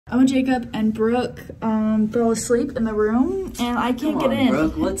when Jacob and Brooke fell asleep in the room, and I can't get in.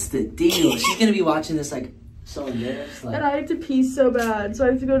 Brooke, what's the deal? She's gonna be watching this like so embarrassed. Like... And I have to pee so bad, so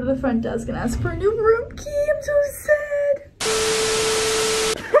I have to go to the front desk and ask for a new room key. I'm so sad.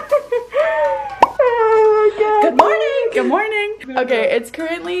 Oh my god. Good morning. Good morning. Okay, it's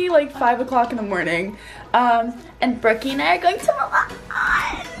currently like 5 o'clock in the morning. And Brookie and I are going to Milan.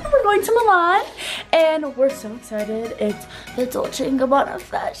 We're going to Milan, and we're so excited. It's the Dolce & Gabbana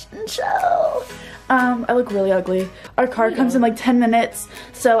fashion show. I look really ugly. Our car comes in like 10 minutes,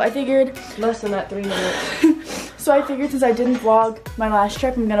 so I figured... Less than that, 3 minutes. So I figured since I didn't vlog my last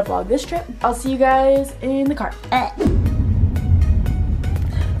trip, I'm gonna vlog this trip. I'll see you guys in the car.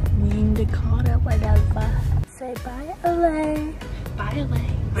 We in Dakota, whatever. Say bye, LA. Bye, LA.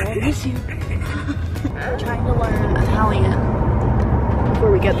 I miss you. I'm trying to learn Italian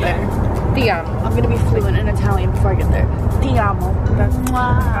before we get there. Ti amo. I'm gonna be fluent in Italian before I get there. Ti amo. That's how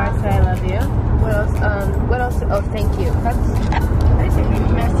I say I love you. What else? What else? Oh, thank you. That's... Can I say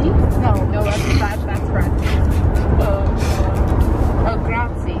merci? No, that's French. Oh,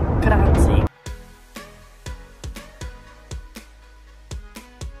 grazie. Grazie.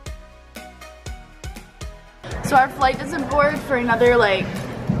 So our flight doesn't board for another like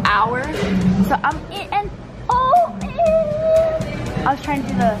hour. So I'm eating oatmeal. I was trying to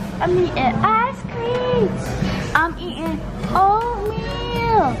do the, I'm eating ice cream. I'm eating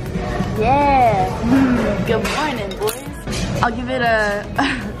oatmeal. Yeah. Good morning, boys. I'll give it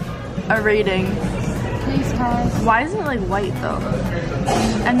a rating. Please, guys. Why is it like white though?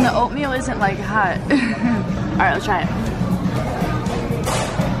 And the oatmeal isn't like hot. Alright, let's try it.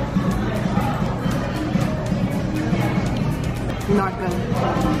 Not good.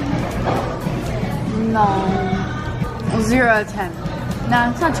 No. 0 out of 10.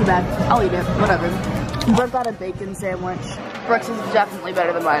 Nah, it's not too bad. I'll eat it. Whatever. Brooke got a bacon sandwich. Brooke's is definitely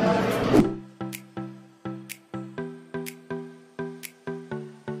better than mine.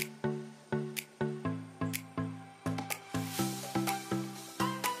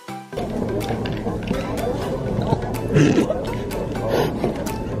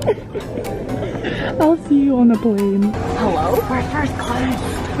 I'll see you on the plane. Hello? We're first class.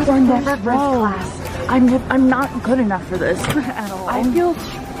 We're never first class. I'm not good enough for this at all. I feel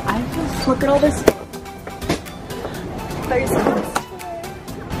look at all this stuff. 30 seconds.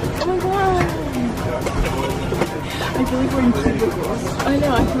 Oh my god. I feel like we're in cubicles. I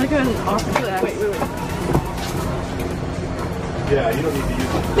know, I feel like I'm in an office class. Wait. Yeah, you don't need to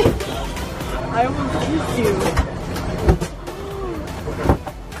use it. I almost kissed you.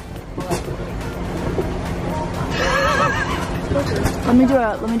 Let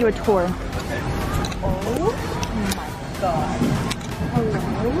me do a tour. Oh my god.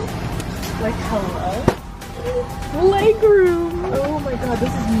 Hello? Like hello? Legroom. Oh my god,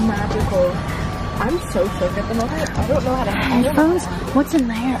 this is magical. I'm so shook at the moment. I don't know how to handle Headphones? What's in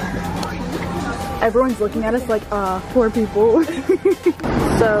there? Everyone's looking at us like, poor people.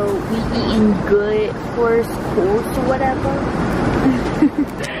 So we eating good for course or whatever.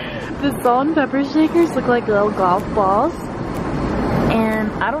 The salt and pepper shakers look like little golf balls.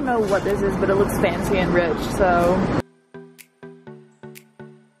 And I don't know what this is, but it looks fancy and rich, so.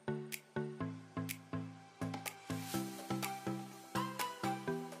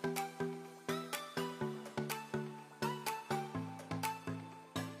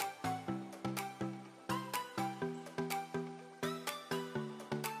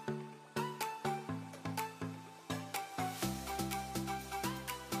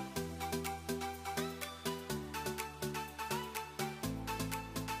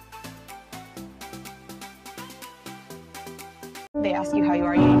 They ask you how you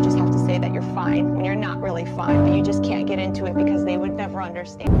are, you just have to say that you're fine when you're not really fine, but you just can't get into it because they would never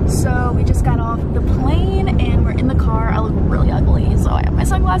understand. So we just got off the plane and we're in the car. I look really ugly, so I have my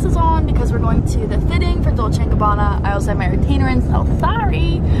sunglasses on because we're going to the fitting for Dolce & Gabbana. I also have my retainer in, so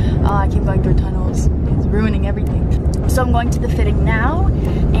sorry. I keep going through tunnels. It's ruining everything. So I'm going to the fitting now,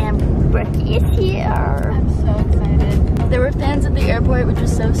 and Becky is here. I'm so excited. There were fans at the airport, which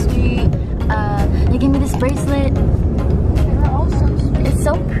was so sweet. They gave me this bracelet. It's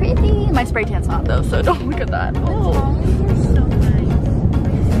so pretty. My spray tan's not though, so don't look at that. Oh. So nice.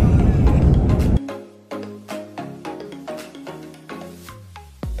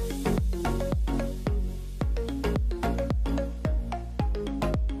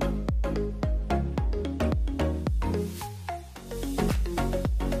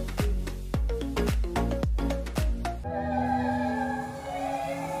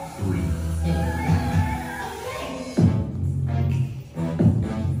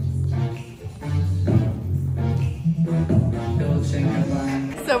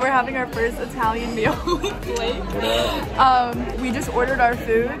 we're having our first Italian meal with Blake. We just ordered our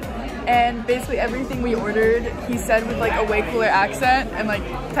food, and basically everything we ordered, he said with like a way cooler accent and like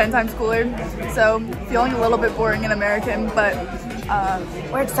 10 times cooler. So feeling a little bit boring and American, but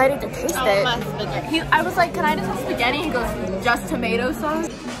we're excited to taste it. I was like, can I just have spaghetti? He goes, just tomato sauce.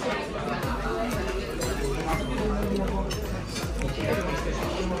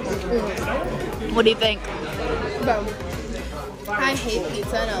 What do you think? Bro, I hate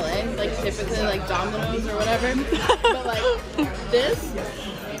pizza in LA, like typically like Domino's or whatever, but like this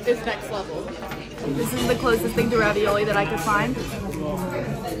is next level. This is the closest thing to ravioli that I could find.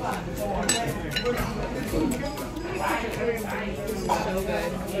 So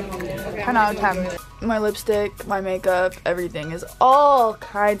good. 10 out of 10. My lipstick, my makeup, everything is all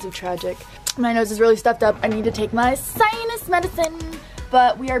kinds of tragic. My nose is really stuffed up. I need to take my sinus medicine.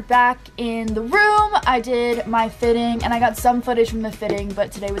 But we are back in the room. I did my fitting and I got some footage from the fitting,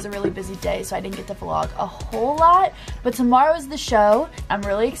 but today was a really busy day, so I didn't get to vlog a whole lot. But tomorrow is the show. I'm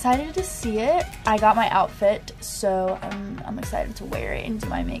really excited to see it. I got my outfit, so I'm excited to wear it and do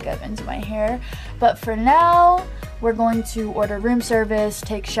my makeup and do my hair. But for now, we're going to order room service,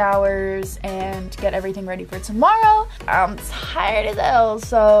 take showers, and get everything ready for tomorrow. I'm tired as hell,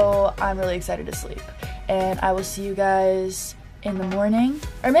 so I'm really excited to sleep. And I will see you guys in the morning,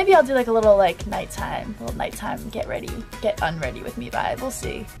 or maybe I'll do like a little like nighttime get ready, get unready with me vibe. We'll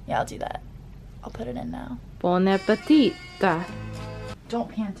see. Yeah, I'll do that. I'll put it in now. Bon appetit. Don't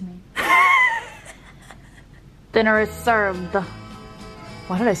pan to me. Dinner is served.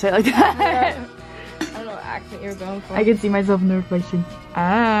 Why did I say it like that? I don't know what accent you're going for. I can see myself in the reflection.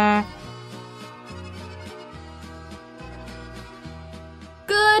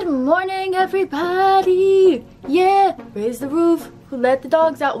 Good morning, everybody. Yeah, raise the roof. Let the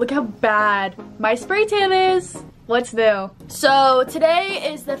dogs out. Look how bad my spray tan is. What's new? So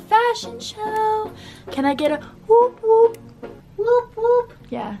today is the fashion show. Can I get a whoop whoop? Whoop whoop.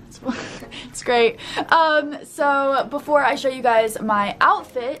 Yeah, it's great. So before I show you guys my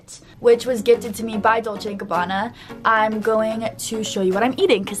outfit, which was gifted to me by Dolce & Gabbana, I'm going to show you what I'm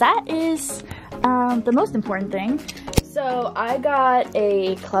eating, because that is the most important thing. So I got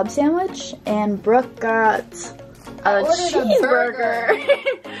a club sandwich and Brooke got a cheeseburger.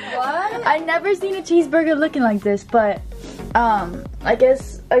 What? I've never seen a cheeseburger looking like this, but I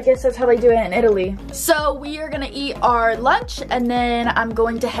guess that's how they do it in Italy. So we are gonna eat our lunch, and then I'm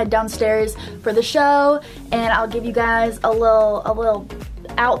going to head downstairs for the show, and I'll give you guys a little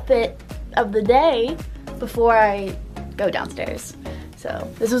outfit of the day before I go downstairs. So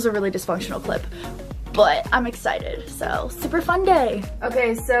this was a really dysfunctional clip, but I'm excited, so super fun day.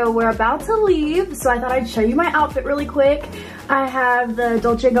 Okay, so we're about to leave, so I thought I'd show you my outfit really quick. I have the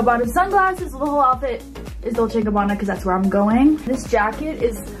Dolce & Gabbana sunglasses. The whole outfit is Dolce & Gabbana because that's where I'm going. This jacket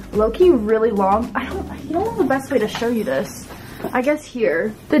is low-key really long. I don't know the best way to show you this. I guess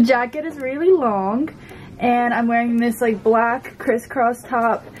here. The jacket is really long, and I'm wearing this like black crisscross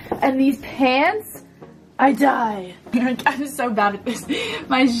top, and these pants, I die. I'm so bad at this.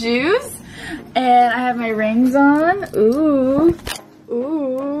 My shoes. And I have my rings on. Ooh.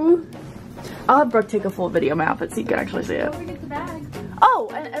 Ooh. I'll have Brooke take a full video of my outfit so you can actually see it. Don't forget the bag. Oh,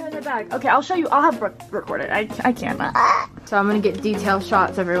 and the bag. Okay, I'll show you. I'll have Brooke record it. I can't. So I'm gonna get detailed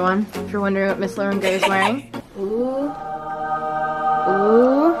shots, everyone. If you're wondering what Miss Loren Gray is wearing. Ooh.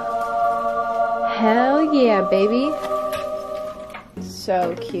 Ooh. Hell yeah, baby.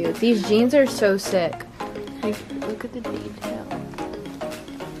 So cute. These jeans are so sick. Like, look at the detail.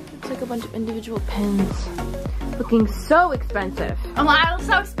 Like a bunch of individual pins. Looking so expensive. Oh, I look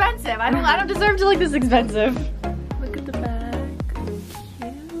so expensive. I don't deserve to look this expensive. Look at the bag.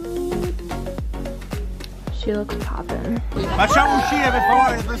 Cute. She looks poppin'. Facciamo uscire per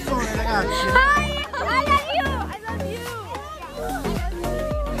favore le persone, ragazzi. Hi! I love you! I love you!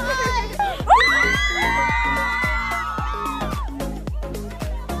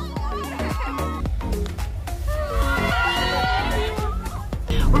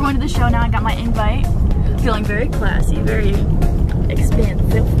 We're going to the show now. I got my invite. Feeling very classy, very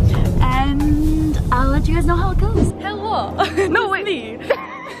expansive. And I'll let you guys know how it goes. Hello. No, wait. Me.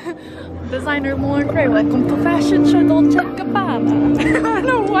 Designer Loren Gray. Welcome to Fashion Show Dolce & Gabbana. I don't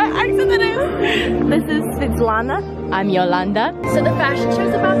know what accent it is. This is Svetlana. I'm Yolanda. So the fashion show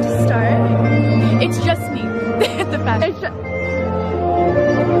is about to start. It's just me. The fashion show.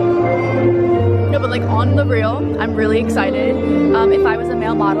 No, but like on the real, I'm really excited. If I was a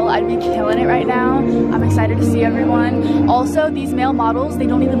male model, I'd be killing it right now. I'm excited to see everyone. Also, these male models, they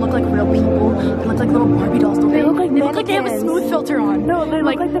don't even look like real people. They look like little Barbie dolls, don't they? They look like they look like they have a smooth filter on. No, they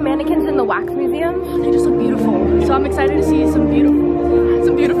look like the mannequins in the wax museum. They just look beautiful. So I'm excited to see some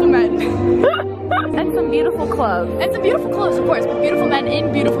beautiful And some beautiful clothes. And some beautiful clothes, of course, but beautiful men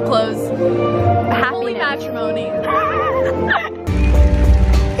in beautiful clothes. Holy Happiness. matrimony.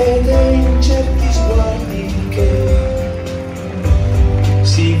 Ed è in certi sguardi che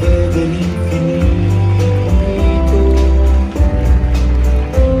si vede l'infinito.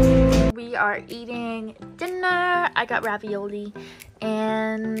 We are eating dinner. I got ravioli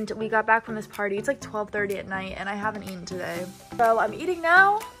and we got back from this party. It's like 12:30 at night and I haven't eaten today. So I'm eating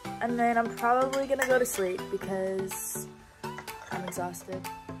now and then I'm probably gonna go to sleep because I'm exhausted.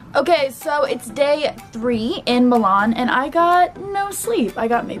 Okay, so it's day 3 in Milan and I got no sleep. I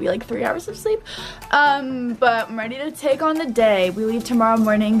got maybe like 3 hours of sleep. But I'm ready to take on the day. We leave tomorrow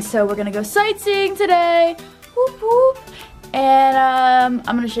morning, so we're gonna go sightseeing today. Whoop whoop. And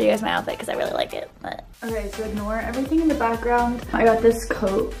I'm gonna show you guys my outfit because I really like it. Okay, so ignore everything in the background. I got this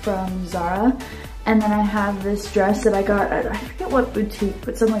coat from Zara. And then I have this dress that I got at, I forget what boutique,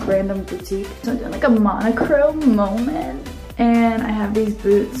 but some like random boutique. So I'm doing like a monochrome moment. And I have these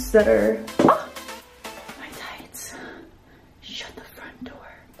boots that are, oh, my tights. Shut the front door.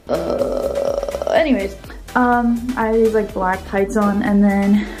 Anyways, I have these like black tights on and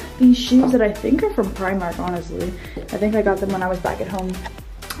then these shoes that I think are from Primark, honestly. I think I got them when I was back at home.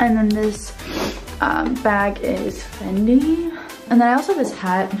 And then this bag is Fendi. And then I also have this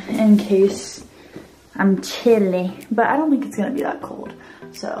hat in case I'm chilly, but I don't think it's gonna be that cold.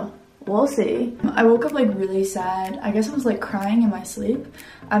 So we'll see. I woke up like really sad. I guess I was like crying in my sleep.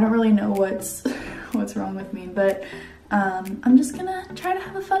 I don't really know what's wrong with me, but I'm just gonna try to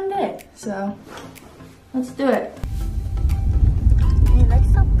have a fun day. So let's do it. You look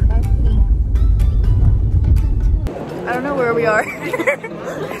so pretty. I don't know where we are.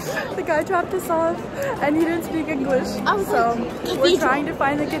 The guy dropped us off and he didn't speak English. So we're trying to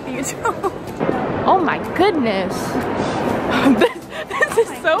find the cathedral. Oh my goodness. This is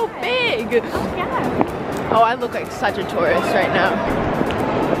so big. Oh yeah. Oh, I look like such a tourist right now.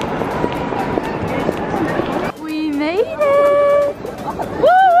 We made it.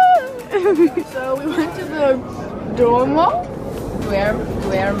 Woo! So we went to the Duomo.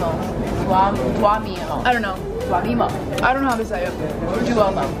 Duomo. I don't know. Duomo. I don't know how to say it.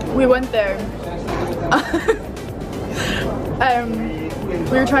 Duomo. We went there.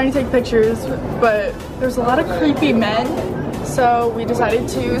 We were trying to take pictures, but there's a lot of creepy men. So we decided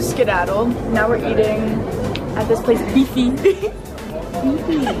to skedaddle. Now we're eating at this place, Beefy.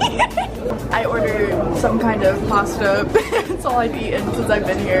 I ordered some kind of pasta. That's all I've eaten since I've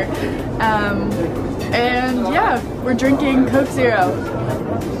been here. And yeah, we're drinking Coke Zero.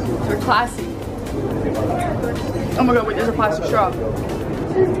 We're classy. Oh my god, wait, there's a plastic straw.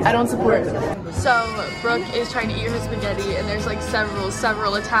 I don't support it. So Brooke is trying to eat her spaghetti and there's like several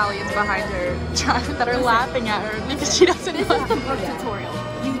Italians behind her that are laughing at her because she doesn't This is the Brooke tutorial.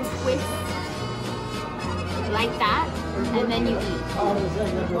 You twist like that and then you eat.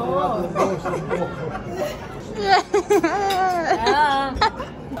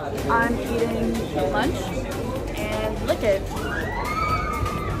 I'm eating lunch and look it.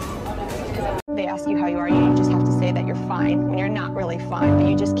 They ask you how you are, you just have to say that you're fine when you're not really fine, but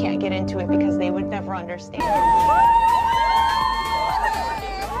you just can't get into it because they would never understand.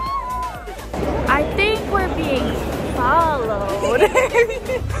 I think we're being followed.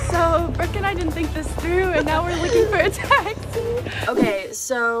 So Brooke and I didn't think this through and now we're looking for a taxi. Okay,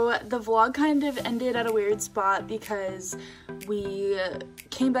 so the vlog kind of ended at a weird spot because we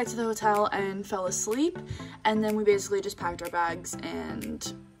came back to the hotel and fell asleep and then we basically just packed our bags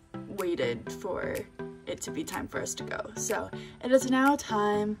and waited for it to be time for us to go. So it is now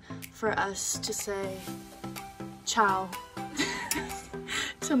time for us to say ciao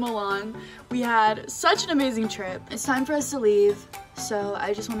to Milan. We had such an amazing trip. It's time for us to leave. So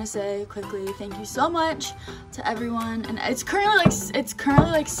I just want to say quickly thank you so much to everyone. And it's currently like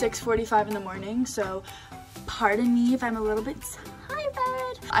 6:45 in the morning. So pardon me if I'm a little bit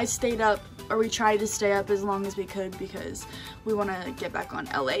tired. I stayed up, or we tried to stay up as long as we could because we want to get back on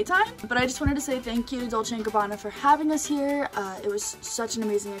LA time. But I just wanted to say thank you to Dolce & Gabbana for having us here. It was such an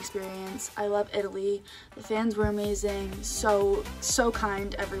amazing experience. I love Italy. The fans were amazing. So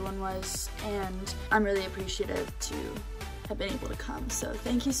kind everyone was. And I'm really appreciative to have been able to come. So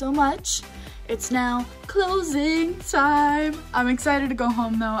thank you so much. It's now closing time. I'm excited to go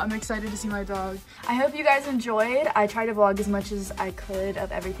home though. I'm excited to see my dog. I hope you guys enjoyed. I tried to vlog as much as I could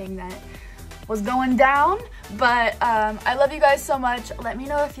of everything that was going down, but I love you guys so much. Let me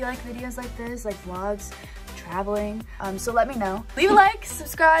know if you like videos like this, like vlogs, traveling. So let me know. Leave a like,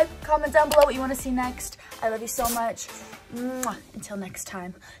 subscribe, comment down below what you want to see next. I love you so much. Mwah. Until next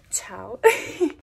time, ciao.